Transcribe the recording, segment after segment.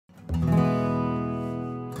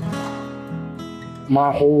My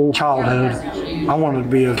whole childhood, I wanted to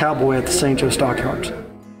be a cowboy at the St. Joe Stockyards.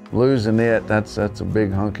 Losing it, that's a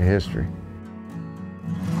big hunk of history.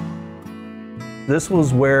 This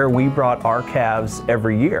was where we brought our calves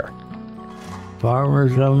every year.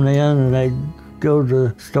 Farmers come in and they go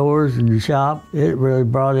to stores and shop. It really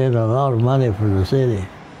brought in a lot of money for the city.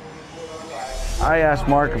 I asked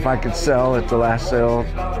Mark if I could sell at the last sale.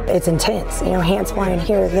 It's intense, hands flying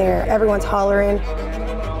here, there, everyone's hollering.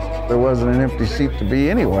 There wasn't an empty seat to be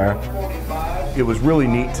anywhere. It was really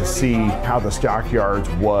neat to see how the Stockyards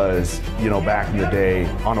was, back in the day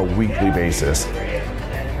on a weekly basis.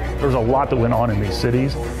 There's a lot that went on in these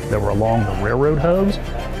cities that were along the railroad hubs,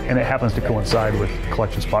 and it happens to coincide with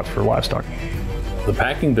collection spots for livestock. The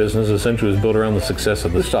packing business essentially was built around the success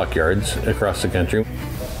of the stockyards across the country.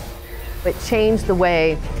 It changed the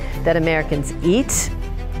way that Americans eat.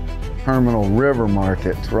 Terminal river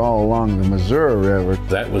markets were all along the Missouri River.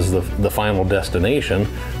 That was the final destination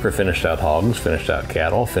for finished out hogs, finished out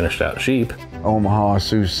cattle, finished out sheep. Omaha,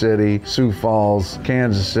 Sioux City, Sioux Falls,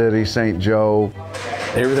 Kansas City, St. Joe.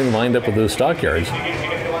 Everything lined up with those stockyards.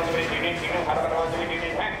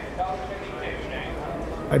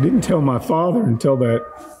 I didn't tell my father until that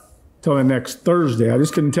next Thursday. I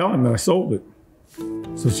just couldn't tell him that I sold it.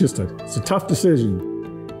 So it's a tough decision.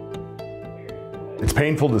 It's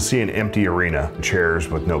painful to see an empty arena, chairs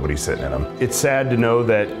with nobody sitting in them. It's sad to know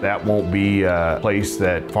that that won't be a place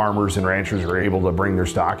that farmers and ranchers are able to bring their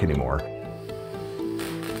stock anymore.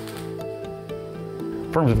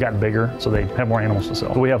 Firms have gotten bigger, so they have more animals to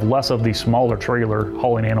sell. We have less of these smaller trailer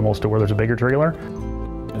hauling animals to where there's a bigger trailer.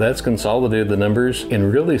 That's consolidated the numbers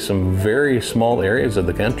in really some very small areas of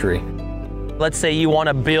the country. Let's say you want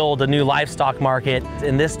to build a new livestock market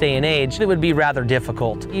in this day and age, it would be rather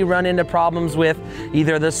difficult. You run into problems with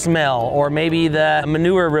either the smell or maybe the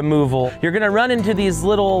manure removal. You're going to run into these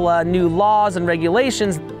little new laws and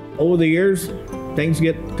regulations. Over the years, things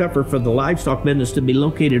get tougher for the livestock business to be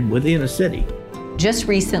located within a city. Just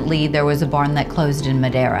recently, there was a barn that closed in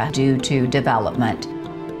Madera due to development.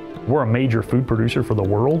 We're a major food producer for the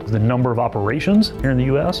world. The number of operations here in the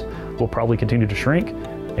U.S. will probably continue to shrink,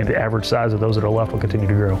 and the average size of those that are left will continue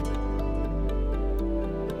to grow.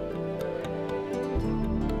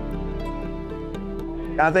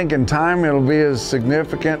 I think in time it'll be as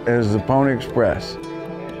significant as the Pony Express.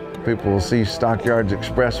 People will see Stockyards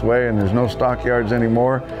Expressway and there's no Stockyards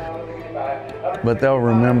anymore, but they'll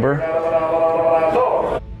remember.